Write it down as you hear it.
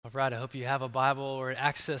All right, I hope you have a Bible or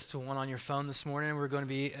access to one on your phone this morning. We're going to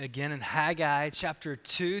be again in Haggai chapter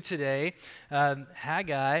 2 today.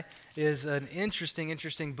 Haggai is an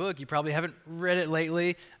interesting book. You probably haven't read it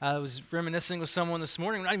lately. I was reminiscing with someone this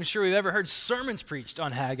morning. I'm not even sure we've ever heard sermons preached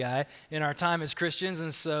on Haggai in our time as Christians,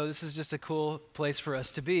 and so this is just a cool place for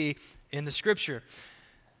us to be in the Scripture.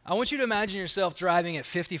 I want you to imagine yourself driving at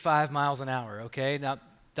 55 miles an hour, okay? Now,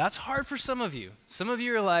 that's hard for some of you. Some of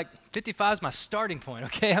you are like, 55 is my starting point,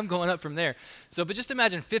 okay? I'm going up from there. But just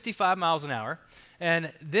imagine 55 miles an hour,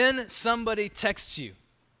 and then somebody texts you.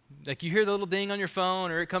 Like you hear the little ding on your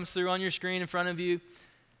phone, or it comes through on your screen in front of you.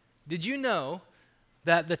 Did you know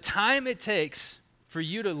that the time it takes for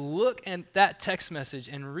you to look at that text message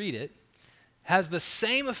and read it has the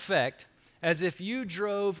same effect as if you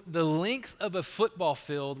drove the length of a football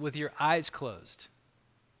field with your eyes closed?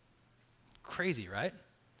 Crazy, right?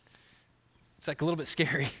 It's like a little bit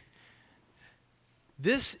scary.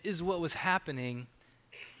 This is what was happening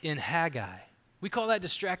in Haggai. We call that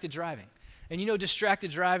distracted driving. And you know,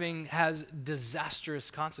 distracted driving has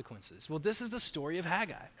disastrous consequences. Well, this is the story of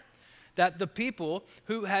Haggai. That the people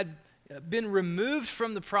who had been removed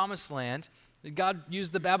from the promised land, God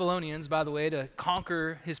used the Babylonians, by the way, to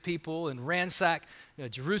conquer his people and ransack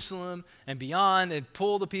Jerusalem and beyond and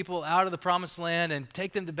pull the people out of the promised land and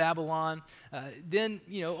take them to Babylon. Then,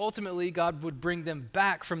 ultimately God would bring them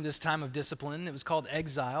back from this time of discipline. It was called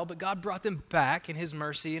exile, but God brought them back in his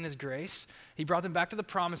mercy and his grace. He brought them back to the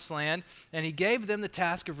promised land, and he gave them the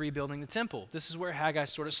task of rebuilding the temple. This is where Haggai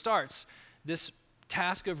sort of starts. This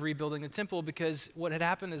task of rebuilding the temple, because what had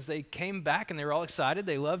happened is they came back and they were all excited.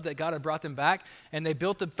 They loved that God had brought them back, and they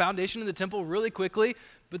built the foundation of the temple really quickly.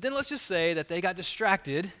 But then let's just say that they got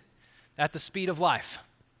distracted at the speed of life.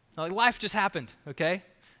 Like life just happened, okay?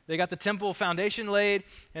 They got the temple foundation laid,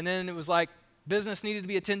 and then it was like business needed to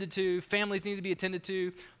be attended to, families needed to be attended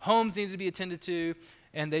to, homes needed to be attended to,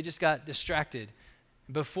 and they just got distracted.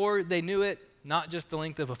 Before they knew it, not just the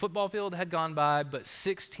length of a football field had gone by, but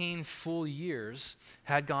 16 full years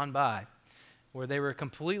had gone by where they were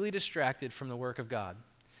completely distracted from the work of God.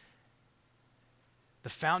 The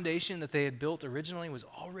foundation that they had built originally was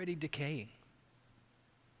already decaying.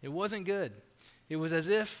 It wasn't good. It was as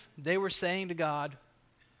if they were saying to God,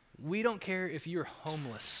 we don't care if you're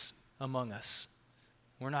homeless among us.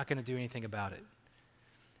 We're not going to do anything about it.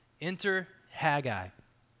 Enter Haggai.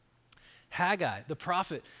 Haggai, the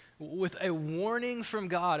prophet, with a warning from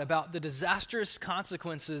God about the disastrous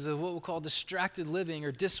consequences of what we'll call distracted living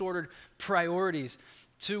or disordered priorities,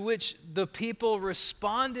 to which the people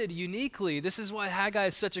responded uniquely. This is why Haggai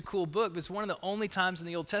is such a cool book. It's one of the only times in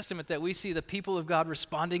the Old Testament that we see the people of God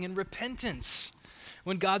responding in repentance.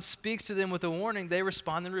 When God speaks to them with a warning, they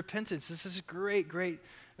respond in repentance. This is a great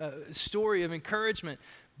story of encouragement.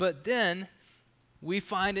 But then we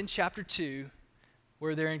find in chapter 2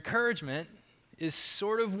 where their encouragement is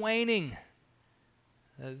sort of waning.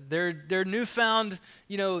 Their newfound,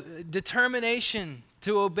 determination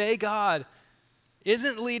to obey God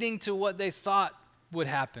isn't leading to what they thought would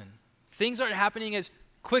happen. Things aren't happening as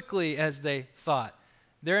quickly as they thought.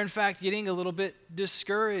 They're in fact getting a little bit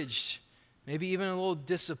discouraged, maybe even a little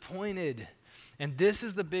disappointed. And this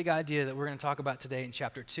is the big idea that we're going to talk about today in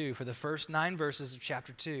chapter 2. For the first 9 verses of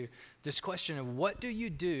chapter 2, this question of what do you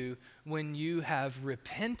do when you have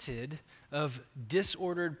repented of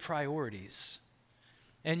disordered priorities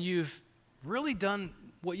and you've really done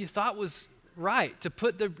what you thought was right, to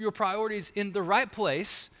put your priorities in the right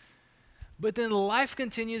place, but then life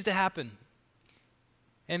continues to happen.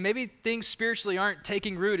 And maybe things spiritually aren't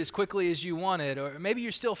taking root as quickly as you wanted, or maybe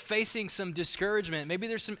you're still facing some discouragement. Maybe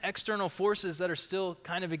there's some external forces that are still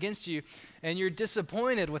kind of against you, and you're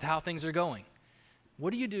disappointed with how things are going.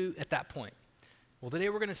 What do you do at that point? Well, today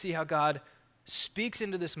we're going to see how God speaks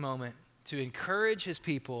into this moment to encourage his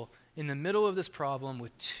people in the middle of this problem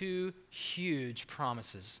with 2 huge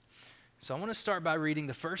promises. So I want to start by reading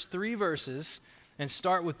the first 3 verses and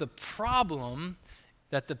start with the problem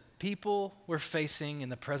that the people were facing in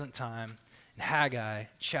the present time in Haggai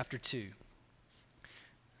chapter 2.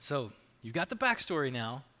 So you've got the backstory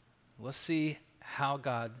now. Let's see how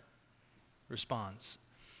God responds.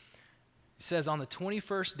 He says, on the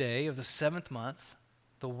 21st day of the 7th month,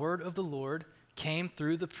 the word of the Lord came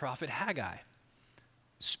through the prophet Haggai.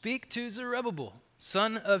 Speak to Zerubbabel,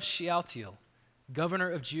 son of Shealtiel, governor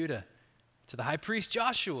of Judah, to the high priest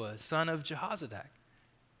Joshua, son of Jehozadak,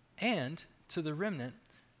 and to the remnant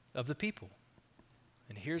of the people.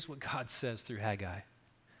 And here's what God says through Haggai.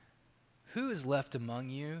 Who is left among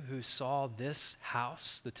you who saw this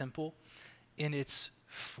house, the temple, in its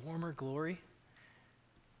former glory?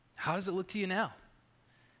 How does it look to you now?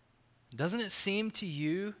 Doesn't it seem to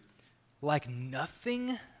you like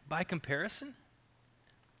nothing by comparison?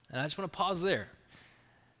 And I just want to pause there.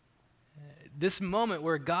 This moment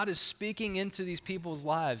where God is speaking into these people's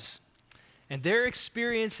lives, and they're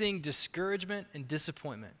experiencing discouragement and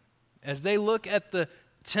disappointment as they look at the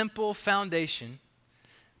temple foundation,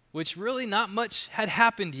 which really not much had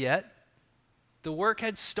happened yet. The work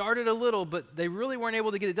had started a little, but they really weren't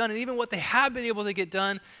able to get it done. And even what they had been able to get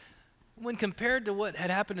done, when compared to what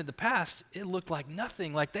had happened in the past, it looked like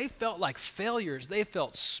nothing. Like they felt like failures. They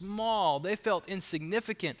felt small. They felt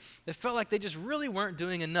insignificant. They felt like they just really weren't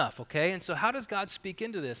doing enough, okay? And so how does God speak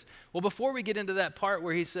into this? Well, before we get into that part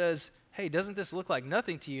where he says, hey, doesn't this look like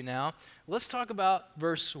nothing to you now? Let's talk about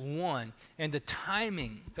verse 1 and the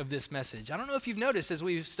timing of this message. I don't know if you've noticed as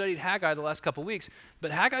we've studied Haggai the last couple weeks,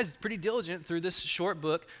 but Haggai's pretty diligent through this short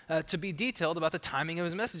book to be detailed about the timing of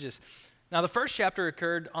his messages. Now, the first chapter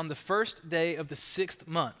occurred on the first day of the 6th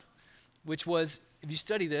month, which was, if you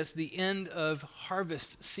study this, the end of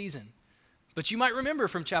harvest season. But you might remember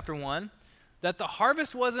from chapter 1 that the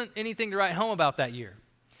harvest wasn't anything to write home about that year.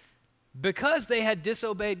 Because they had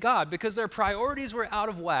disobeyed God, because their priorities were out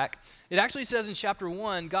of whack, it actually says in chapter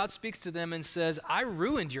 1, God speaks to them and says, I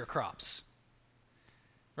ruined your crops.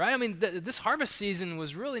 Right? I mean, this harvest season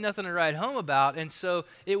was really nothing to write home about, and so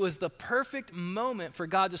it was the perfect moment for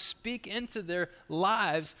God to speak into their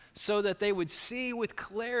lives so that they would see with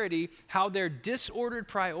clarity how their disordered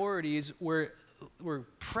priorities were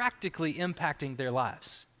practically impacting their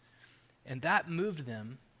lives. And that moved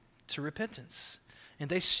them to repentance. And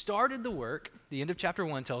they started the work, the end of chapter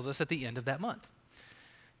 1 tells us, at the end of that month.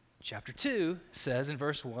 Chapter 2 says in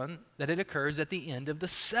verse 1 that it occurs at the end of the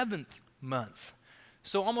 7th month.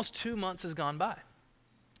 So almost 2 months has gone by.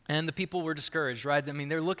 And the people were discouraged, right? I mean,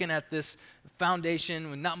 they're looking at this foundation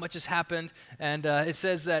when not much has happened. And it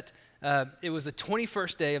says that it was the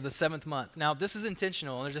 21st day of the 7th month. Now, this is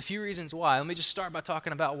intentional, and there's a few reasons why. Let me just start by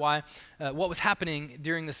talking about what was happening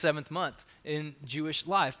during the 7th month in Jewish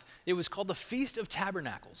life. It was called the Feast of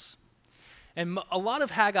Tabernacles. And a lot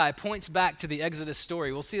of Haggai points back to the Exodus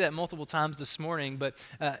story. We'll see that multiple times this morning, but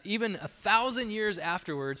even 1,000 years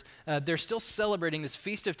afterwards, they're still celebrating this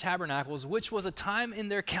Feast of Tabernacles, which was a time in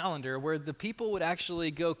their calendar where the people would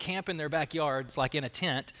actually go camp in their backyards, like in a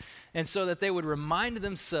tent, and so that they would remind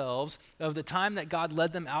themselves of the time that God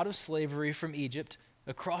led them out of slavery from Egypt,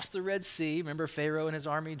 across the Red Sea. Remember, Pharaoh and his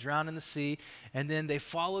army drowned in the sea, and then they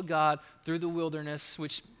followed God through the wilderness,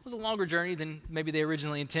 which was a longer journey than maybe they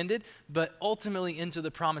originally intended, but ultimately into the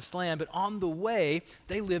promised land. But on the way,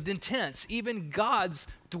 they lived in tents. Even God's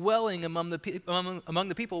dwelling among the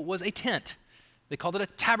people was a tent. They called it a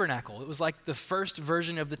tabernacle. It was like the first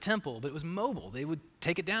version of the temple, but it was mobile. They would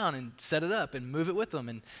take it down and set it up and move it with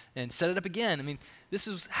them and set it up again. I mean, this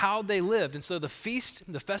is how they lived. And so the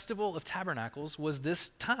feast, the Festival of Tabernacles, was this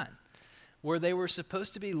time where they were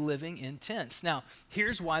supposed to be living in tents. Now,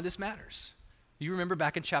 here's why this matters. You remember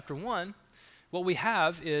back in chapter 1, what we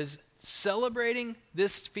have is celebrating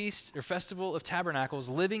this feast or Festival of Tabernacles,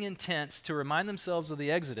 living in tents to remind themselves of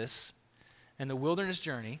the Exodus and the wilderness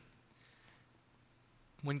journey,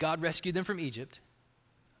 when God rescued them from Egypt.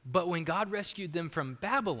 But when God rescued them from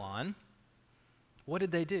Babylon, what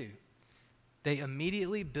did they do? They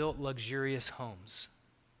immediately built luxurious homes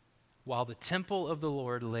while the temple of the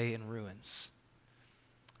Lord lay in ruins.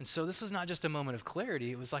 And so this was not just a moment of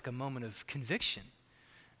clarity, it was like a moment of conviction,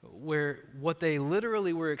 where what they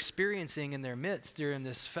literally were experiencing in their midst during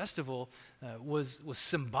this festival was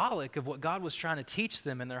symbolic of what God was trying to teach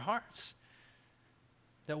them in their hearts.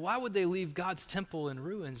 That why would they leave God's temple in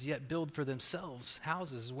ruins yet build for themselves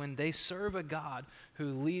houses when they serve a God who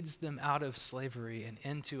leads them out of slavery and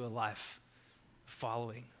into a life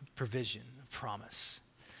following provision, promise?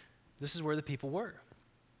 This is where the people were.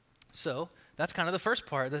 So that's kind of the first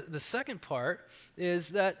part. The second part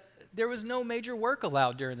is that there was no major work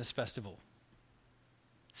allowed during this festival.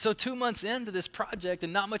 So 2 months into this project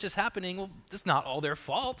and not much is happening, well, that's not all their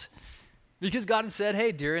fault. Because God had said,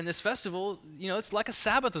 hey, during this festival, it's like a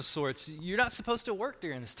Sabbath of sorts. You're not supposed to work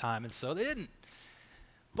during this time, and so they didn't.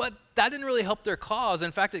 But that didn't really help their cause.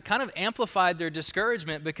 In fact, it kind of amplified their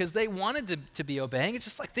discouragement because they wanted to be obeying. It's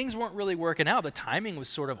just like things weren't really working out. The timing was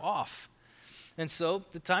sort of off. And so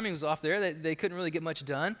the timing was off there. They couldn't really get much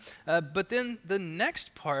done. But then the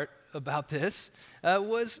next part about this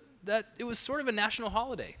was that it was sort of a national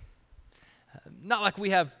holiday. Not like we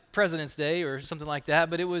have President's Day or something like that,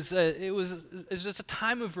 but it was just a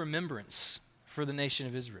time of remembrance for the nation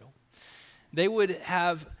of Israel. They would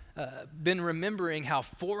have been remembering how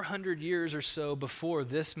 400 years or so before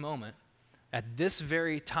this moment, at this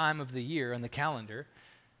very time of the year on the calendar,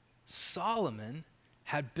 Solomon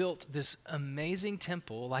had built this amazing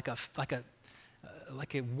temple, like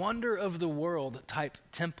a wonder of the world type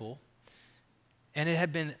temple, and it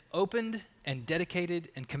had been opened and dedicated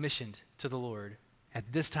and commissioned to the Lord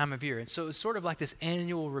at this time of year. And so it was sort of like this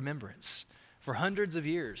annual remembrance for hundreds of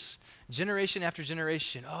years, generation after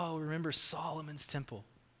generation. Oh, remember Solomon's temple.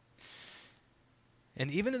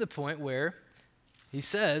 And even to the point where he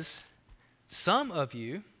says, some of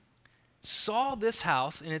you saw this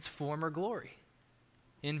house in its former glory.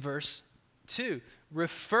 In verse 2,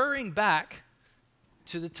 referring back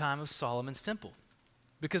to the time of Solomon's temple.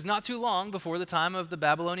 Because not too long before the time of the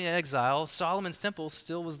Babylonian exile, Solomon's temple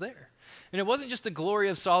still was there. And it wasn't just the glory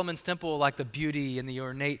of Solomon's temple, like the beauty and the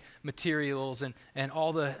ornate materials and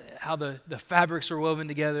all how the fabrics were woven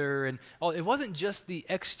together. And all. It wasn't just the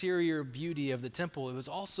exterior beauty of the temple. It was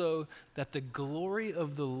also that the glory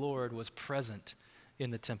of the Lord was present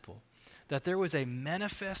in the temple. That there was a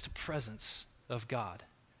manifest presence of God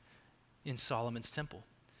in Solomon's temple.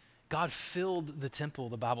 God filled the temple,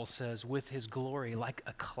 the Bible says, with his glory like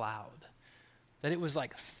a cloud. That it was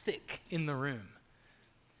like thick in the room.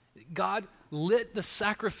 God lit the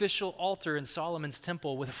sacrificial altar in Solomon's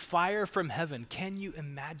temple with fire from heaven. Can you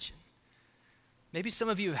imagine? Maybe some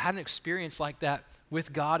of you have had an experience like that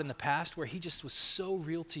with God in the past where he just was so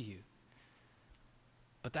real to you.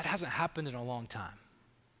 But that hasn't happened in a long time.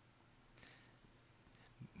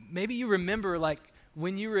 Maybe you remember like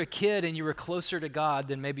when you were a kid and you were closer to God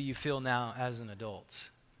than maybe you feel now as an adult.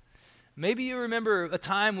 Maybe you remember a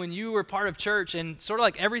time when you were part of church and sort of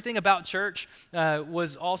like everything about church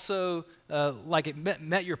was also like it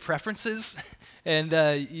met your preferences and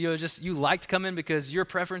you liked coming because your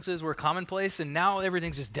preferences were commonplace, and now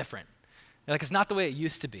everything's just different. Like it's not the way it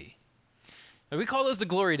used to be. And we call those the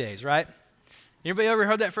glory days, right? Anybody ever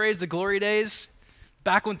heard that phrase, the glory days?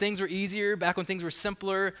 Back when things were easier, back when things were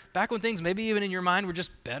simpler, back when things maybe even in your mind were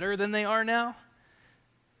just better than they are now.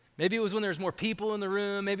 Maybe it was when there was more people in the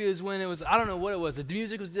room. Maybe it was when I don't know what it was. The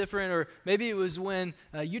music was different, or maybe it was when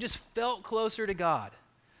you just felt closer to God.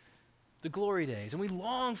 The glory days. And we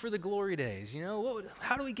long for the glory days. You know,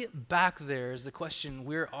 how do we get back there is the question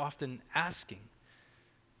we're often asking.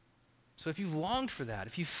 So if you've longed for that,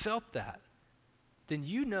 if you felt that, then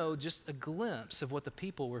you know just a glimpse of what the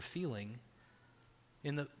people were feeling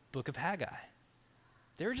in the book of Haggai.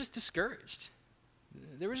 They were just discouraged.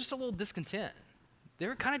 They were just a little discontent. They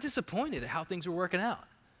were kind of disappointed at how things were working out.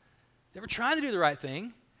 They were trying to do the right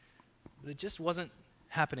thing, but it just wasn't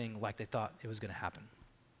happening like they thought it was going to happen.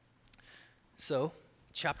 So,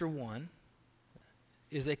 chapter 1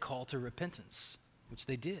 is a call to repentance, which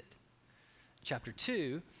they did. Chapter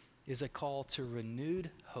 2 is a call to renewed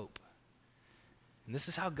hope. And this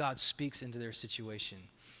is how God speaks into their situation.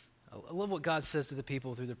 I love what God says to the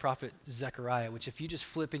people through the prophet Zechariah, which if you just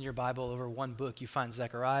flip in your Bible over one book, you find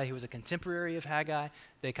Zechariah. He was a contemporary of Haggai.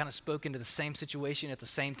 They kind of spoke into the same situation at the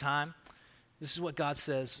same time. This is what God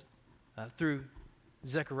says through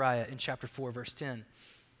Zechariah in chapter 4, verse 10.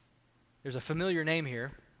 There's a familiar name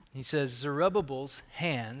here. He says, Zerubbabel's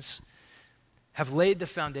hands have laid the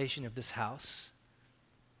foundation of this house,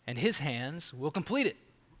 and his hands will complete it.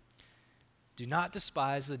 Do not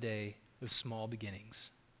despise the day of small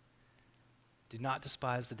beginnings. Do not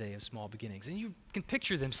despise the day of small beginnings. And you can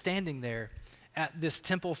picture them standing there at this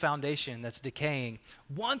temple foundation that's decaying,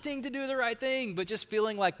 wanting to do the right thing, but just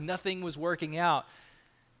feeling like nothing was working out.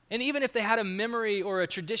 And even if they had a memory or a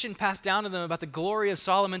tradition passed down to them about the glory of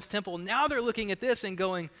Solomon's temple, now they're looking at this and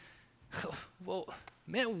going, well,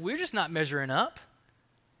 man, we're just not measuring up.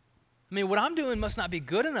 I mean, what I'm doing must not be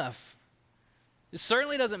good enough. It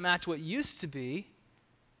certainly doesn't match what used to be.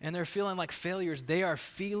 And they're feeling like failures. They are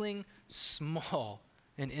feeling small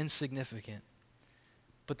and insignificant.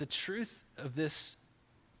 But the truth of this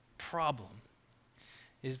problem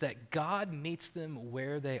is that God meets them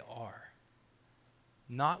where they are,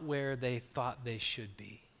 not where they thought they should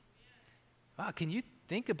be. Wow, can you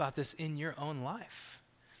think about this in your own life?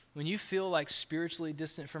 When you feel like spiritually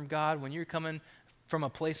distant from God, when you're coming from a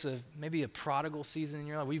place of maybe a prodigal season in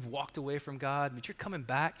your life, we've walked away from God, but you're coming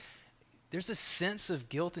back, there's a sense of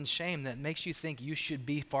guilt and shame that makes you think you should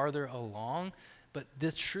be farther along. But the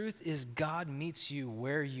truth is God meets you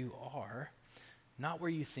where you are, not where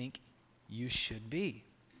you think you should be.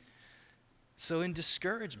 So in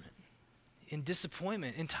discouragement, in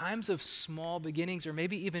disappointment, in times of small beginnings or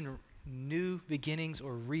maybe even new beginnings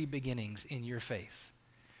or re-beginnings in your faith,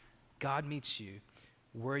 God meets you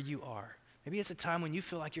where you are. Maybe it's a time when you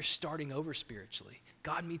feel like you're starting over spiritually.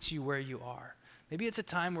 God meets you where you are. Maybe it's a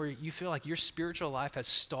time where you feel like your spiritual life has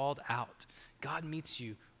stalled out. God meets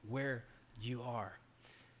you where you are.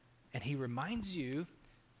 And he reminds you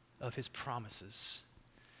of his promises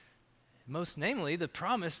Most namely, the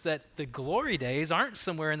promise that the glory days aren't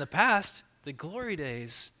somewhere in the past. The glory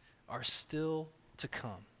days are still to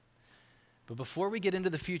come. But before we get into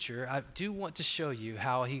the future, I do want to show you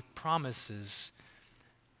how he promises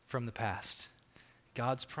from the past.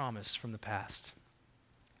 God's promise from the past.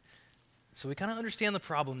 So we kind of understand the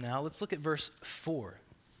problem now. Let's look at verse 4.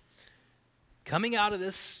 Coming out of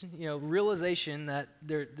this, realization that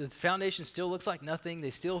the foundation still looks like nothing,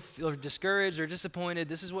 they still feel discouraged or disappointed,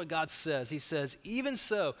 this is what God says. He says, even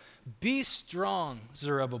so, be strong,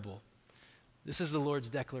 Zerubbabel. This is the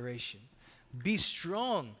Lord's declaration. Be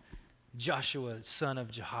strong, Joshua, son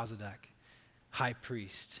of Jehozadak, high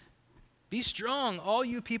priest. Be strong, all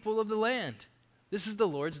you people of the land. This is the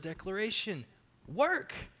Lord's declaration.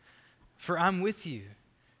 Work, for I'm with you,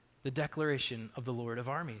 the declaration of the Lord of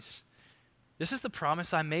armies. This is the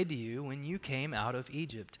promise I made to you when you came out of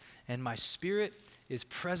Egypt, and my spirit is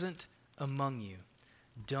present among you.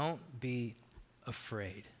 Don't be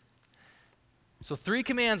afraid. So 3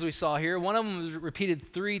 commands we saw here. One of them was repeated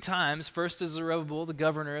 3 times. First to Zerubbabel, the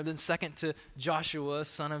governor, then second to Joshua,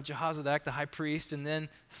 son of Jehozadak, the high priest, and then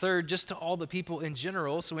third just to all the people in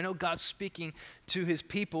general. So we know God's speaking to his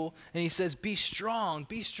people, and he says, be strong,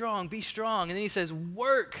 be strong, be strong. And then he says,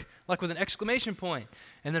 work, like with an exclamation point.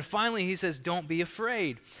 And then finally he says, don't be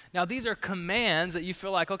afraid. Now these are commands that you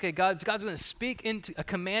feel like, okay, God's going to speak into a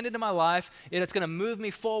command into my life, and it's going to move me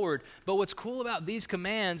forward. But what's cool about these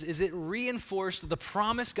commands is it reinforced the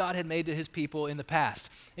promise God had made to his people in the past.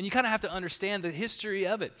 And you kind of have to understand the history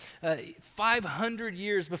of it. 500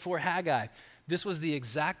 years before Haggai, this was the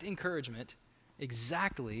exact encouragement,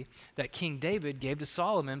 exactly, that King David gave to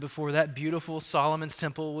Solomon before that beautiful Solomon's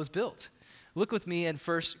temple was built. Look with me in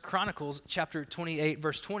 1 Chronicles chapter 28,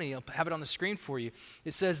 verse 20. I'll have it on the screen for you.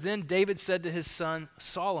 It says, then David said to his son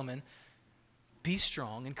Solomon, be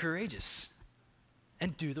strong and courageous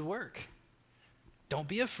and do the work. Don't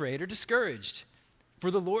be afraid or discouraged,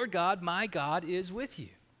 for the Lord God, my God, is with you.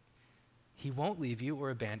 He won't leave you or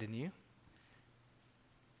abandon you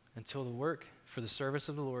until the work for the service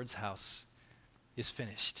of the Lord's house is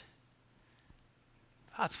finished.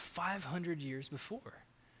 That's 500 years before.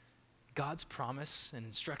 God's promise and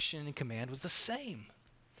instruction and command was the same.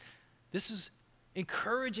 This is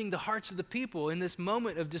encouraging the hearts of the people in this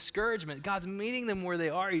moment of discouragement. God's meeting them where they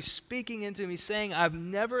are. He's speaking into them. He's saying, I've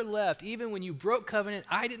never left. Even when you broke covenant,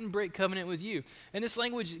 I didn't break covenant with you. And this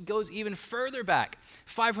language goes even further back,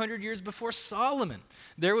 500 years before Solomon.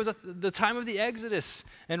 There was the time of the Exodus.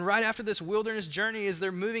 And right after this wilderness journey, as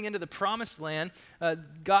they're moving into the promised land,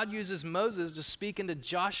 God uses Moses to speak into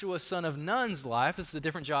Joshua, son of Nun's life. This is a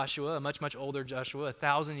different Joshua, a much, much older Joshua,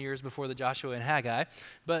 1,000 years before the Joshua in Haggai.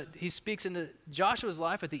 But he speaks into Joshua's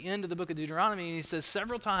life at the end of the book of Deuteronomy, and he says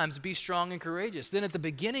several times, be strong and courageous. Then at the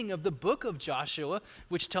beginning of the book of Joshua,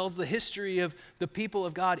 which tells the history of the people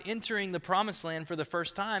of God entering the promised land for the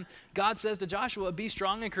first time, God says to Joshua, be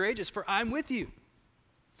strong and courageous, for I'm with you.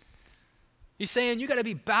 He's saying you got to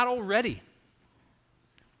be battle ready.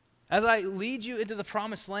 As I lead you into the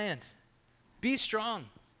promised land, be strong.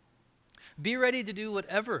 Be ready to do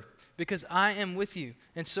whatever, because I am with you.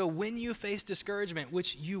 And so when you face discouragement,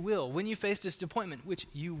 which you will, when you face disappointment, which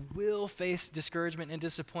you will face discouragement and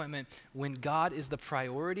disappointment, when God is the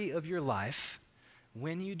priority of your life,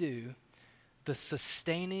 when you do, the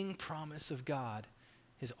sustaining promise of God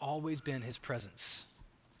has always been his presence.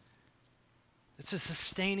 It's a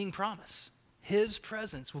sustaining promise. His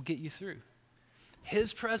presence will get you through.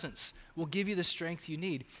 His presence will give you the strength you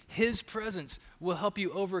need. His presence will help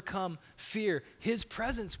you overcome fear. His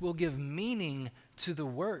presence will give meaning to the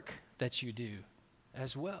work that you do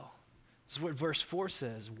as well. This is what verse 4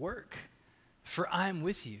 says, work, for I'm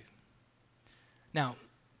with you. Now,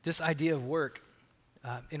 this idea of work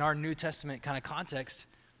in our New Testament kind of context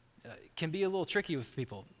can be a little tricky with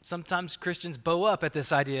people. Sometimes Christians bow up at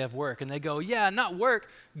this idea of work and they go, yeah, not work,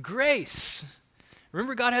 grace.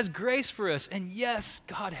 Remember, God has grace for us. And yes,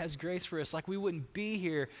 God has grace for us. Like we wouldn't be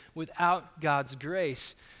here without God's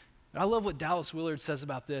grace. I love what Dallas Willard says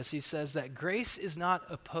about this. He says that grace is not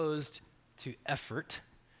opposed to effort.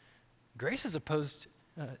 Grace is opposed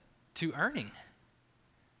to earning.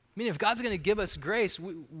 I mean, if God's going to give us grace,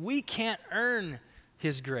 we can't earn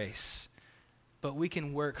his grace, but we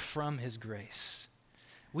can work from his grace.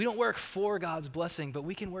 We don't work for God's blessing, but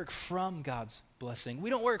we can work from God's blessing. We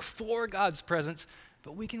don't work for God's presence,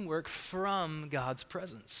 but we can work from God's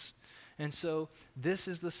presence. And so this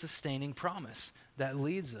is the sustaining promise that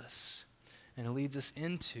leads us, and it leads us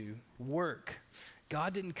into work.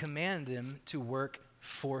 God didn't command them to work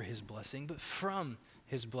for his blessing, but from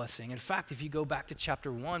his blessing. In fact, if you go back to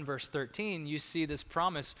chapter 1, verse 13, you see this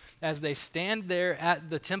promise as they stand there at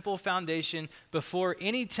the temple foundation before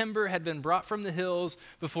any timber had been brought from the hills,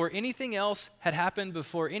 before anything else had happened,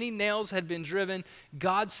 before any nails had been driven.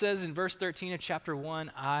 God says in verse 13 of chapter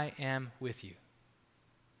 1, I am with you.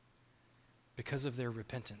 Because of their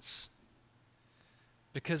repentance.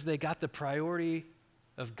 Because they got the priority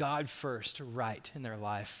of God first right in their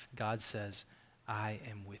life, God says, I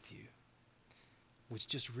am with you. Which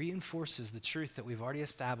just reinforces the truth that we've already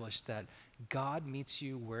established, that God meets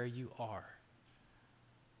you where you are,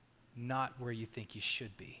 not where you think you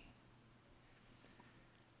should be.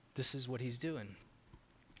 This is what he's doing.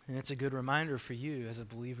 And it's a good reminder for you as a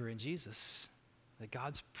believer in Jesus, that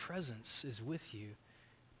God's presence is with you,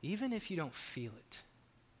 even if you don't feel it.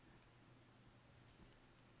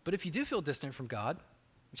 But if you do feel distant from God,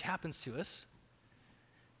 which happens to us,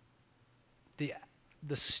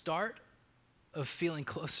 the start of feeling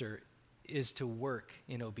closer is to work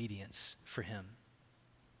in obedience for him.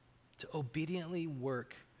 To obediently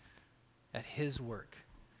work at his work.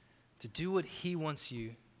 To do what he wants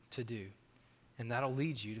you to do. And that'll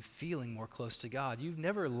lead you to feeling more close to God. You've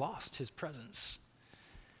never lost his presence.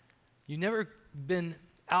 You've never been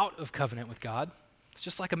out of covenant with God. It's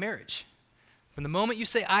just like a marriage. From the moment you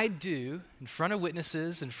say, I do, in front of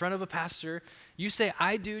witnesses, in front of a pastor, you say,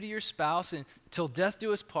 I do to your spouse, and till death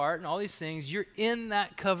do us part, and all these things, you're in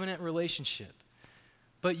that covenant relationship.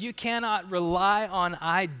 But you cannot rely on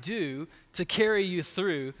I do to carry you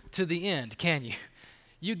through to the end, can you?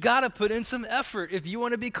 You got to put in some effort if you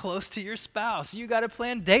want to be close to your spouse. You got to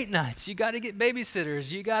plan date nights. You got to get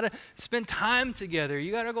babysitters. You got to spend time together.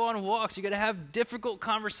 You got to go on walks. You got to have difficult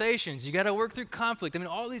conversations. You got to work through conflict. I mean,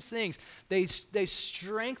 all these things, they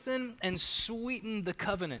strengthen and sweeten the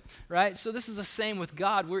covenant, right? So this is the same with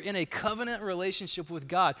God. We're in a covenant relationship with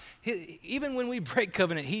God. Even when we break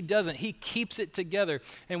covenant, he doesn't. He keeps it together.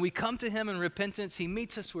 And we come to him in repentance. He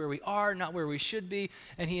meets us where we are, not where we should be.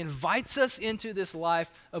 And he invites us into this life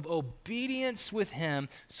of obedience with him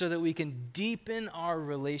so that we can deepen our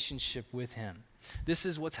relationship with him. This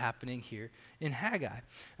is what's happening here in Haggai.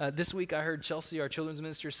 This week I heard Chelsea, our children's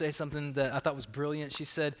minister, say something that I thought was brilliant. She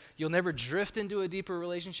said, you'll never drift into a deeper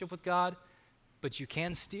relationship with God, but you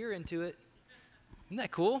can steer into it. Isn't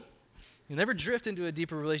that cool? You'll never drift into a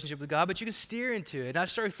deeper relationship with God, but you can steer into it. And I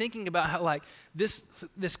started thinking about how like this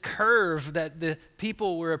curve that the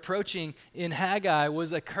people were approaching in Haggai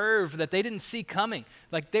was a curve that they didn't see coming.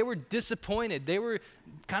 Like they were disappointed. They were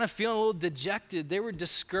kind of feeling a little dejected. They were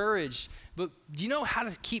discouraged. But do you know how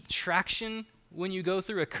to keep traction when you go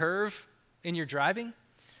through a curve in your driving?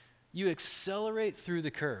 You accelerate through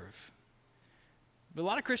the curve. But a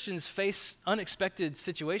lot of Christians face unexpected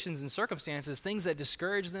situations and circumstances, things that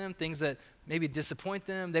discourage them, things that maybe disappoint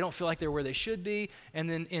them. They don't feel like they're where they should be. And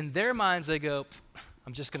then in their minds, they go,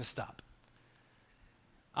 I'm just going to stop.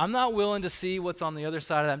 I'm not willing to see what's on the other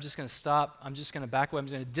side of that. I'm just going to stop. I'm just going to back away. I'm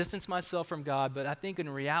just going to distance myself from God. But I think in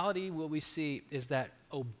reality, what we see is that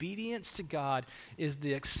obedience to God is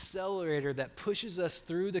the accelerator that pushes us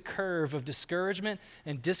through the curve of discouragement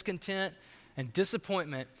and discontent and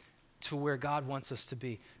disappointment to where God wants us to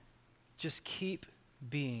be. Just keep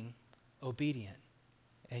being obedient,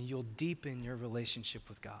 and you'll deepen your relationship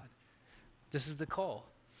with God. This is the call.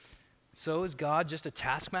 So is God just a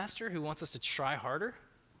taskmaster who wants us to try harder?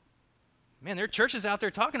 Man, there are churches out there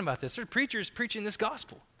talking about this. There are preachers preaching this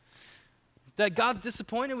gospel. That God's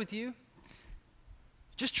disappointed with you.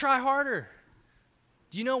 Just try harder.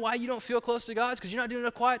 Do you know why you don't feel close to God? It's because you're not doing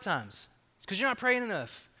enough quiet times. It's because you're not praying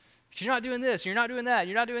enough. Because you're not doing this, you're not doing that,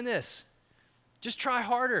 you're not doing this. Just try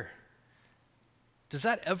harder. Does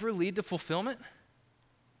that ever lead to fulfillment?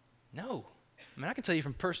 No. I mean, I can tell you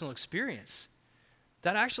from personal experience,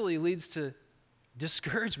 that actually leads to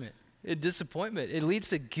discouragement and disappointment. It leads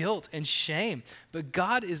to guilt and shame. But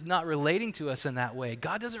God is not relating to us in that way.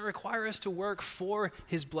 God doesn't require us to work for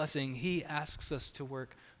his blessing. He asks us to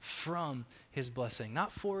work from his blessing,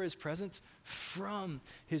 not for his presence, from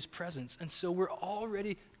his presence. And so we're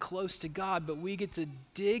already close to God, but we get to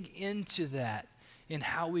dig into that in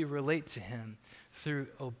how we relate to him through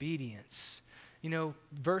obedience. You know,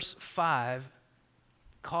 verse 5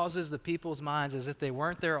 causes the people's minds, as if they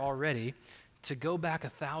weren't there already, to go back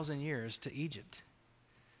 1,000 years to Egypt.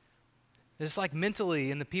 It's like mentally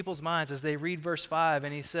in the people's minds as they read verse 5,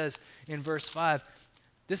 and he says in verse 5,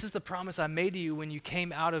 this is the promise I made to you when you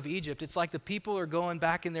came out of Egypt. It's like the people are going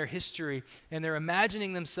back in their history, and they're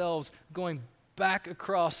imagining themselves going back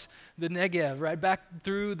across the Negev, right back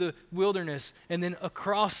through the wilderness, and then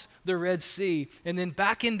across the Red Sea, and then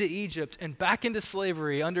back into Egypt, and back into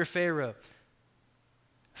slavery under Pharaoh.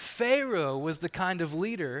 Pharaoh was the kind of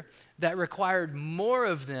leader that required more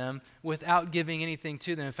of them without giving anything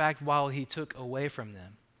to them. In fact, while he took away from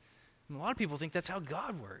them. And a lot of people think that's how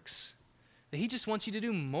God works. That he just wants you to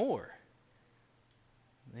do more.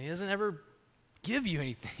 He doesn't ever give you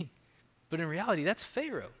anything. But in reality, that's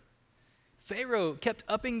Pharaoh. Pharaoh kept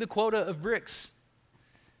upping the quota of bricks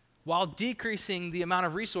while decreasing the amount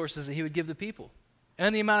of resources that he would give the people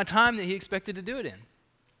and the amount of time that he expected to do it in.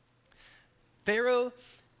 Pharaoh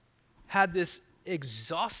had this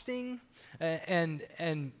exhausting and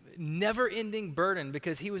never-ending burden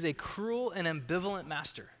because he was a cruel and ambivalent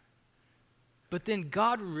master. But then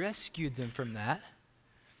God rescued them from that,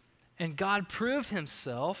 and God proved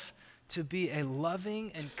himself to be a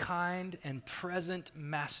loving and kind and present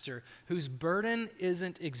master whose burden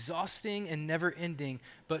isn't exhausting and never-ending,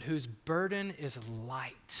 but whose burden is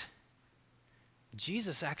light.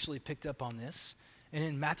 Jesus actually picked up on this, and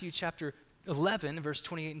in Matthew chapter 11, verse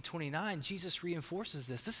 28 and 29, Jesus reinforces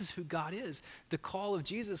this. This is who God is. The call of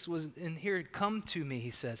Jesus was in here, come to me, he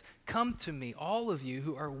says. Come to me, all of you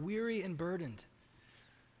who are weary and burdened.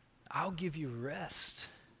 I'll give you rest.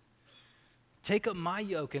 Take up my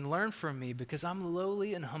yoke and learn from me, because I'm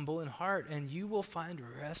lowly and humble in heart, and you will find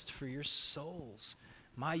rest for your souls.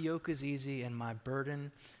 My yoke is easy and my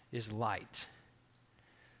burden is light.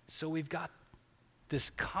 So we've got this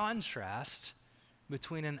contrast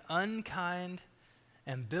between an unkind,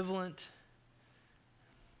 ambivalent,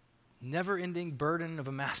 never-ending burden of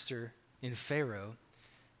a master in Pharaoh,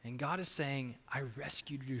 and God is saying, I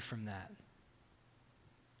rescued you from that.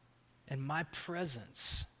 And my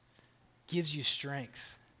presence gives you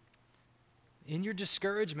strength. In your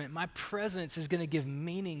discouragement, my presence is going to give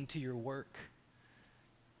meaning to your work.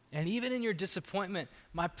 And even in your disappointment,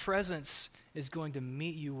 my presence is going to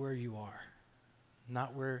meet you where you are,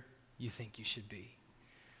 not where you think you should be.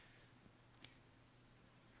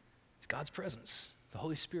 It's God's presence, the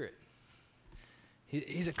Holy Spirit.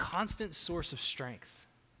 He's a constant source of strength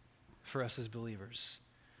for us as believers.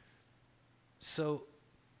 So,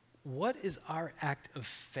 what is our act of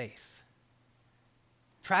faith?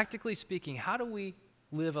 Practically speaking, how do we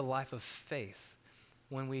live a life of faith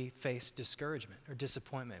when we face discouragement or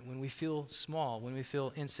disappointment, when we feel small, when we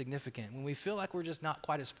feel insignificant, when we feel like we're just not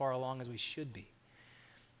quite as far along as we should be?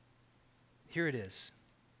 Here it is.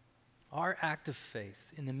 Our act of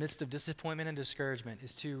faith in the midst of disappointment and discouragement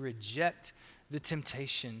is to reject the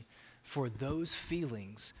temptation for those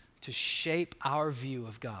feelings to shape our view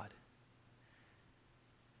of God.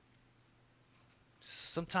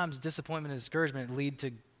 Sometimes disappointment and discouragement lead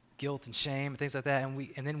to guilt and shame and things like that,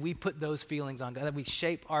 and then we put those feelings on God. We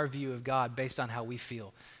shape our view of God based on how we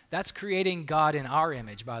feel. That's creating God in our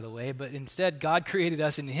image, by the way, but instead God created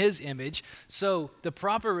us in his image. So the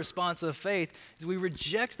proper response of faith is we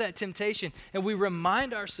reject that temptation and we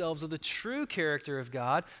remind ourselves of the true character of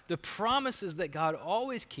God, the promises that God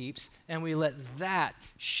always keeps, and we let that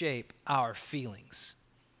shape our feelings.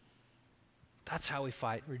 That's how we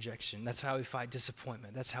fight rejection. That's how we fight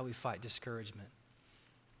disappointment. That's how we fight discouragement.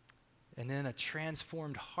 And then a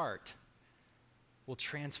transformed heart will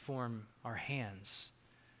transform our hands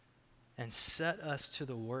and set us to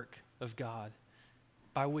the work of God,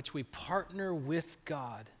 by which we partner with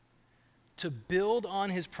God to build on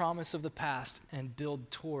his promise of the past and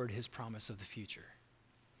build toward his promise of the future.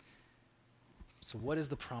 So what is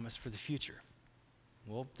the promise for the future?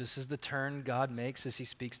 Well, this is the turn God makes as he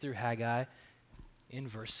speaks through Haggai in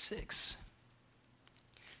verse 6.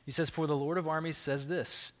 He says, "For the Lord of armies says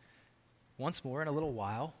this, once more in a little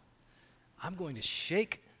while, I'm going to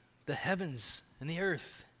shake the heavens and the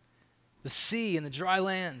earth, the sea and the dry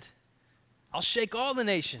land. I'll shake all the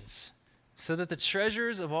nations so that the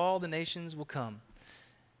treasures of all the nations will come.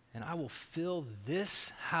 And I will fill this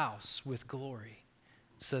house with glory,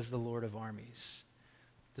 says the Lord of armies.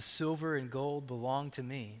 The silver and gold belong to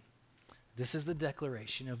me. This is the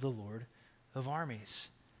declaration of the Lord of armies.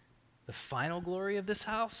 The final glory of this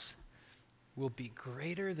house will be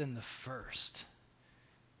greater than the first,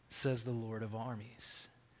 says the Lord of armies.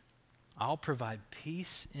 I'll provide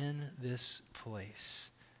peace in this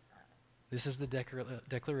place. This is the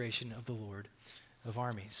declaration of the Lord of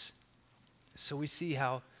armies." So we see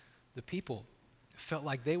how the people felt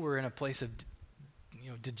like they were in a place of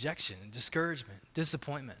dejection, discouragement,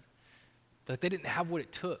 disappointment, that they didn't have what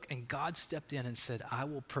it took, and God stepped in and said, I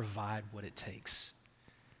will provide what it takes.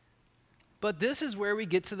 But this is where we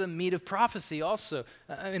get to the meat of prophecy also.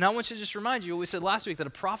 And I want you to just remind you what we said last week, that a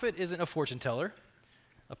prophet isn't a fortune teller.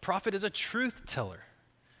 A prophet is a truth teller.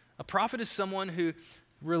 A prophet is someone who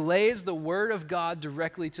relays the word of God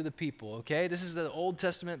directly to the people, okay? This is the Old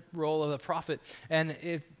Testament role of the prophet.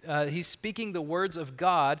 And he's speaking the words of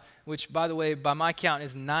God, which, by the way, by my count,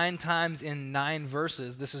 is 9 times in 9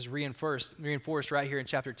 verses. This is reinforced right here in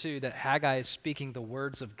chapter 2, that Haggai is speaking the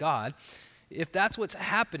words of God. If that's what's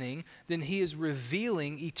happening, then he is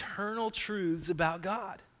revealing eternal truths about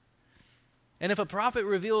God. And if a prophet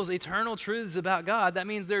reveals eternal truths about God, that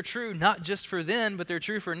means they're true not just for then, but they're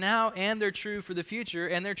true for now, and they're true for the future,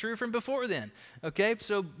 and they're true from before then. Okay?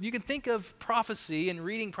 So you can think of prophecy and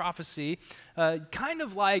reading prophecy kind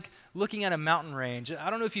of like looking at a mountain range.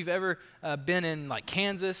 I don't know if you've ever been in like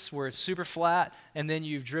Kansas where it's super flat, and then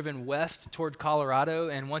you've driven west toward Colorado,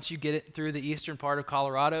 and once you get it through the eastern part of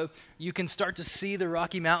Colorado, you can start to see the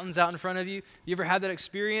Rocky Mountains out in front of you. You ever had that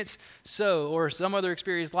experience? Or some other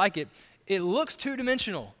experience like it. It looks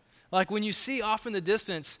two-dimensional. Like when you see off in the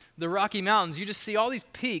distance the Rocky Mountains, you just see all these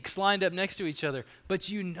peaks lined up next to each other, but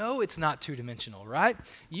you know it's not two-dimensional, right?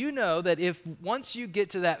 You know that if once you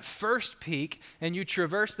get to that first peak and you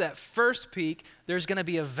traverse that first peak, there's going to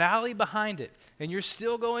be a valley behind it, and you're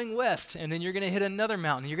still going west, and then you're going to hit another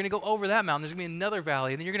mountain. You're going to go over that mountain. There's going to be another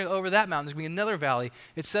valley, and then you're going to go over that mountain. There's going to be another valley,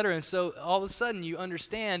 etc. And so all of a sudden you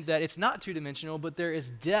understand that it's not two-dimensional, but there is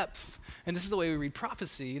depth. And this is the way we read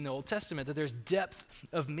prophecy in the Old Testament, that there's depth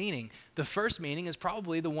of meaning. The first meaning is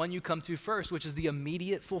probably the one you come to first, which is the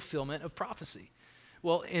immediate fulfillment of prophecy.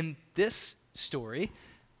 Well, in this story,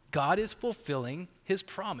 God is fulfilling his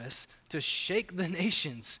promise to shake the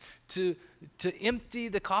nations, to empty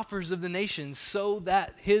the coffers of the nations so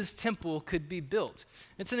that his temple could be built.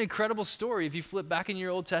 It's an incredible story. If you flip back in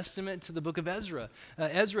your Old Testament to the book of Ezra,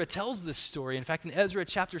 Ezra tells this story. In fact, in Ezra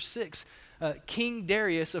chapter 6, King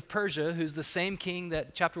Darius of Persia, who's the same king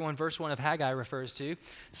that chapter 1, verse 1 of Haggai refers to,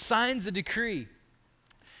 signs a decree.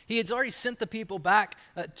 He had already sent the people back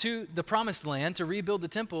to the promised land to rebuild the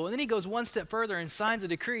temple, and then he goes one step further and signs a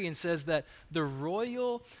decree and says that the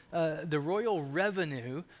royal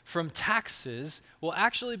revenue from taxes will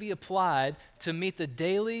actually be applied to meet the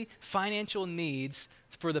daily financial needs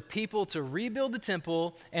for the people to rebuild the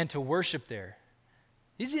temple and to worship there.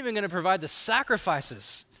 He's even going to provide the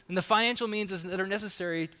sacrifices and the financial means that are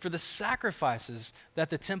necessary for the sacrifices that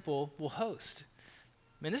the temple will host.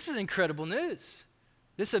 Man, this is incredible news.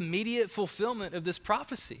 This immediate fulfillment of this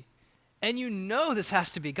prophecy. And you know this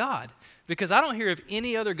has to be God, because I don't hear of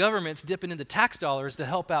any other governments dipping into tax dollars to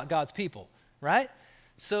help out God's people, right?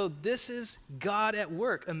 So this is God at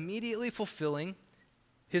work, immediately fulfilling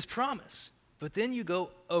his promise. But then you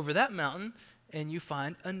go over that mountain and you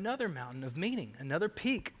find another mountain of meaning, another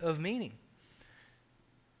peak of meaning.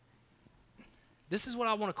 This is what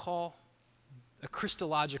I want to call a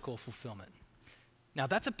Christological fulfillment. Now,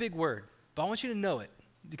 that's a big word, but I want you to know it,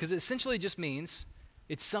 because it essentially just means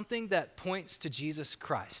it's something that points to Jesus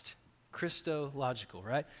Christ. Christological,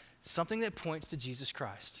 right? Something that points to Jesus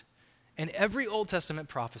Christ. And every Old Testament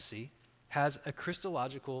prophecy has a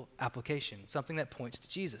Christological application, something that points to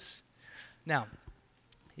Jesus. Now,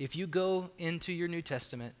 if you go into your New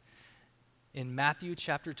Testament, in Matthew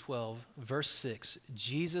chapter 12, verse 6,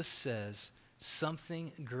 Jesus says,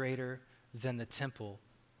 something greater than the temple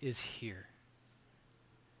is here.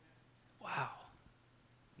 Wow.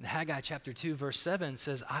 Haggai chapter 2, verse 7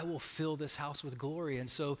 says, I will fill this house with glory. And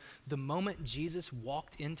so the moment Jesus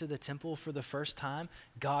walked into the temple for the first time,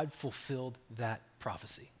 God fulfilled that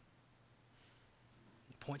prophecy.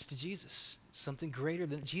 It points to Jesus, something greater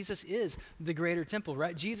than Jesus is the greater temple,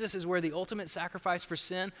 right? Jesus is where the ultimate sacrifice for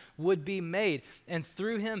sin would be made. And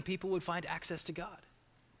through him, people would find access to God.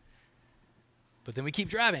 But then we keep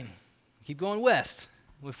driving, keep going west.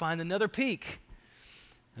 We find another peak.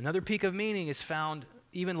 Another peak of meaning is found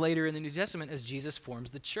even later in the New Testament as Jesus forms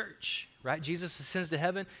the church, right? Jesus ascends to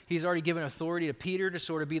heaven. He's already given authority to Peter to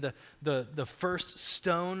sort of be the first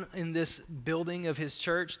stone in this building of his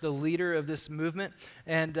church, the leader of this movement.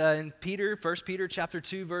 And in 1 Peter chapter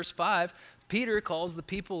 2, verse 5, Peter calls the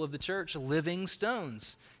people of the church living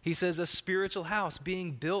stones. He says a spiritual house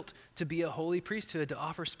being built to be a holy priesthood, to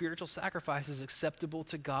offer spiritual sacrifices acceptable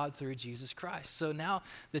to God through Jesus Christ. So now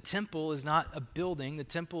the temple is not a building. The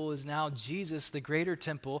temple is now Jesus, the greater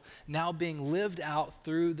temple, now being lived out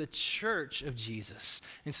through the church of Jesus.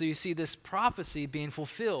 And so you see this prophecy being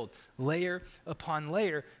fulfilled layer upon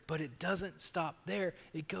layer, but it doesn't stop there.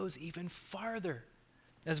 It goes even farther,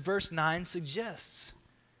 as verse 9 suggests.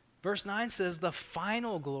 Verse 9 says, the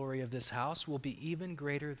final glory of this house will be even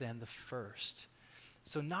greater than the first.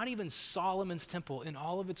 So not even Solomon's temple in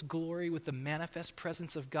all of its glory with the manifest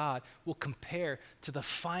presence of God will compare to the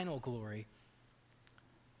final glory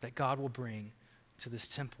that God will bring to this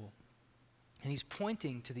temple. And he's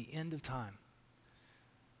pointing to the end of time.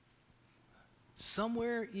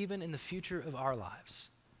 somewhere even in the future of our lives,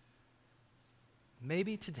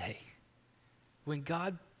 maybe today, when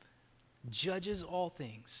God judges all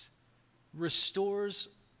things, restores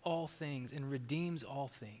all things, and redeems all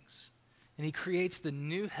things, and he creates the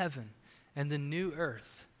new heaven and the new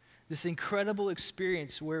earth, this incredible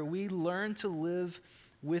experience where we learn to live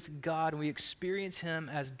with God and we experience him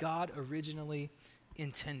as God originally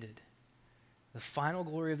intended. The final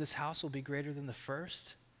glory of this house will be greater than the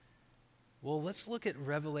first. Well, let's look at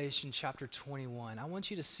Revelation chapter 21. I want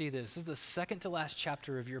you to see this. This is the second to last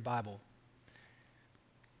chapter of your Bible.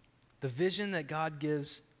 The vision that God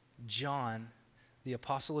gives John, the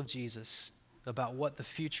apostle of Jesus, about what the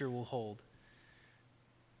future will hold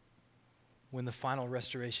when the final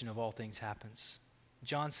restoration of all things happens.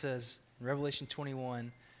 John says in Revelation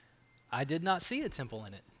 21, I did not see a temple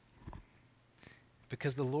in it,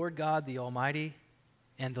 because the Lord God, the Almighty,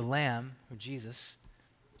 and the Lamb, or Jesus,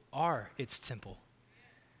 are its temple.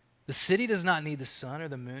 The city does not need the sun or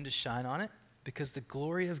the moon to shine on it, because the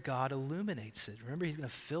glory of God illuminates it. Remember, he's going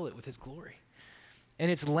to fill it with his glory. And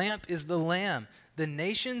its lamp is the Lamb. The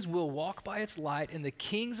nations will walk by its light, and the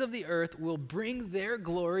kings of the earth will bring their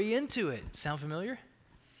glory into it. Sound familiar?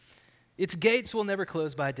 Its gates will never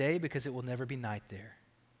close by day, because it will never be night there.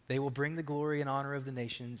 They will bring the glory and honor of the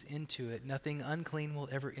nations into it. Nothing unclean will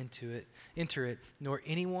ever enter it, nor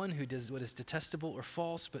anyone who does what is detestable or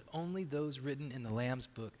false, but only those written in the Lamb's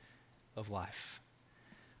book of life.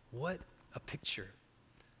 What a picture.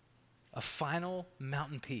 A final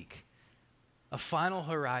mountain peak. A final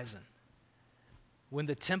horizon. When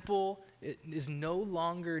the temple is no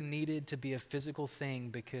longer needed to be a physical thing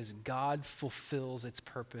because God fulfills its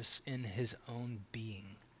purpose in his own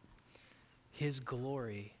being. His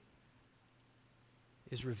glory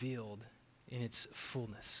is revealed in its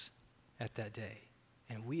fullness at that day,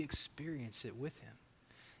 and we experience it with him.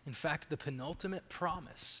 In fact, the penultimate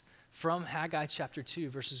promise from Haggai chapter 2,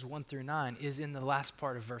 verses 1 through 9, is in the last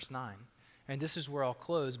part of verse 9. And this is where I'll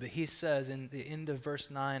close, but he says in the end of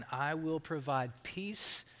verse 9, I will provide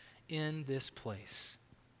peace in this place.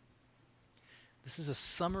 This is a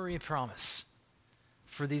summary promise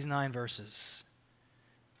for these 9 verses.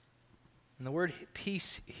 And the word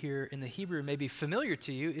peace here in the Hebrew may be familiar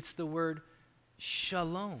to you. It's the word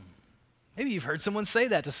shalom. Maybe you've heard someone say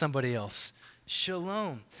that to somebody else.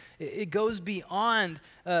 Shalom. It goes beyond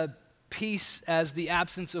peace as the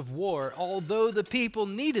absence of war, although the people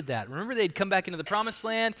needed that. Remember, they'd come back into the promised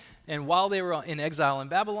land, and while they were in exile in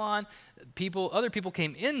Babylon, other people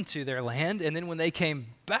came into their land, and then when they came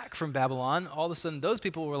back from Babylon, all of a sudden those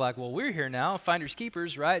people were like, well, we're here now, finders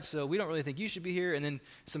keepers, right? So we don't really think you should be here. And then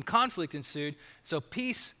some conflict ensued. So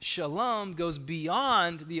peace, shalom, goes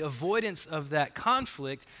beyond the avoidance of that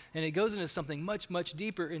conflict, and it goes into something much, much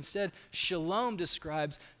deeper. Instead, shalom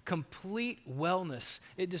describes complete wellness.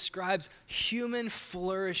 It describes human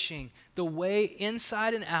flourishing, the way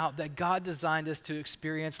inside and out that God designed us to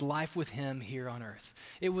experience life with him here on earth.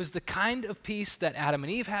 It was the kind of peace that Adam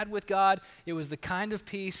and Eve had with God. It was the kind of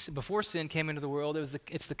peace before sin came into the world.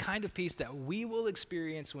 It's the kind of peace that we will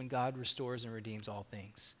experience when God restores and redeems all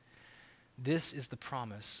things. This is the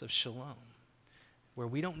promise of shalom, where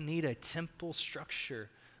we don't need a temple structure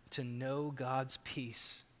to know God's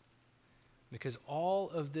peace, because all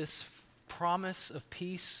of this promise of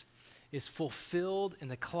peace is fulfilled in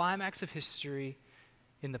the climax of history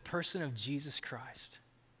in the person of Jesus Christ.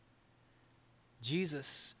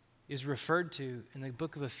 Jesus is referred to in the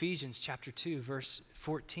book of Ephesians chapter 2, verse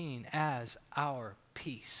 14 as our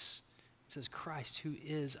peace. It says Christ, who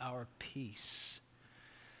is our peace.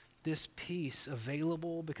 This peace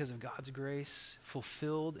available because of God's grace,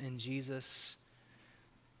 fulfilled in Jesus,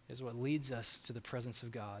 is what leads us to the presence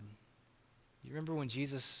of God. You remember when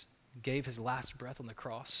Jesus gave his last breath on the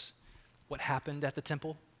cross? What happened at the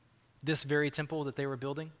temple? This very temple that they were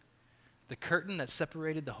building? The curtain that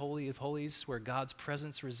separated the Holy of Holies, where God's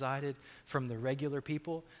presence resided, from the regular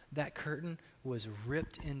people, that curtain was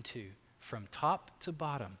ripped into from top to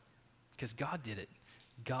bottom, because God did it.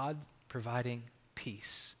 God providing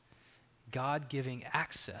peace. God giving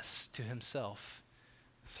access to himself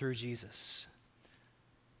through Jesus.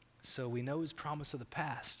 So we know his promise of the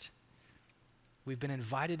past. We've been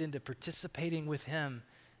invited into participating with him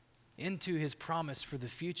into his promise for the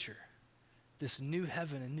future. This new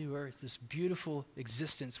heaven and new earth, this beautiful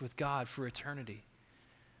existence with God for eternity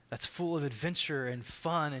that's full of adventure and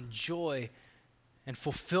fun and joy and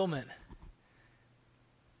fulfillment.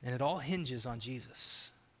 And it all hinges on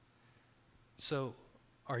Jesus. So,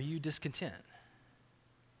 are you discontent?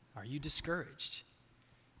 Are you discouraged?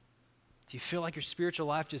 Do you feel like your spiritual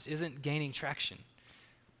life just isn't gaining traction?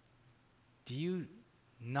 Do you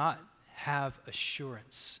not have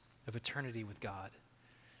assurance of eternity with God?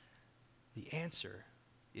 The answer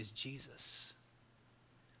is Jesus.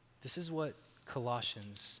 This is what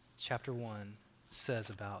Colossians chapter 1 says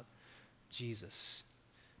about Jesus.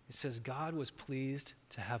 It says, God was pleased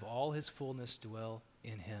to have all his fullness dwell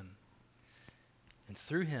in him, and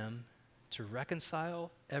through him to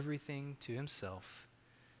reconcile everything to himself,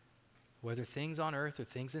 whether things on earth or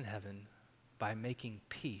things in heaven, by making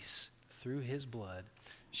peace through his blood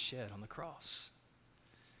shed on the cross.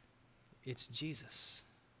 It's Jesus.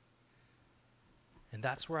 And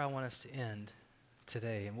that's where I want us to end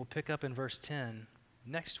today. And we'll pick up in verse 10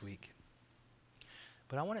 next week.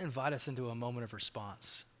 But I want to invite us into a moment of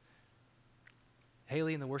response.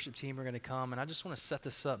 Haley and the worship team are going to come, and I just want to set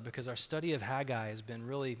this up because our study of Haggai has been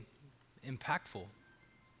really impactful.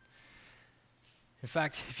 In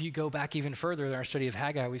fact, if you go back even further in our study of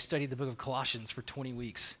Haggai, we've studied the book of Colossians for 20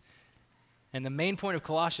 weeks. And the main point of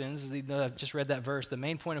Colossians, I just read that verse, the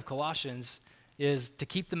main point of Colossians is to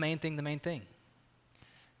keep the main thing the main thing.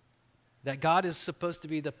 That God is supposed to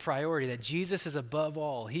be the priority, that Jesus is above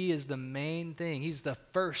all. He is the main thing. He's the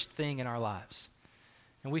first thing in our lives.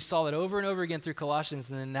 And we saw that over and over again through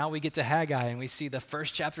Colossians, and then now we get to Haggai, and we see the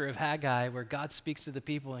first chapter of Haggai where God speaks to the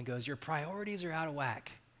people and goes, your priorities are out of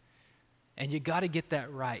whack. And you got to get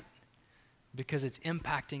that right because it's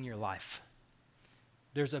impacting your life.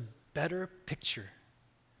 There's a better picture,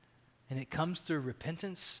 and it comes through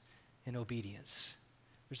repentance and obedience.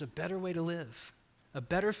 There's a better way to live, a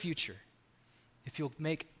better future, if you'll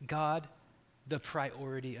make God the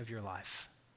priority of your life.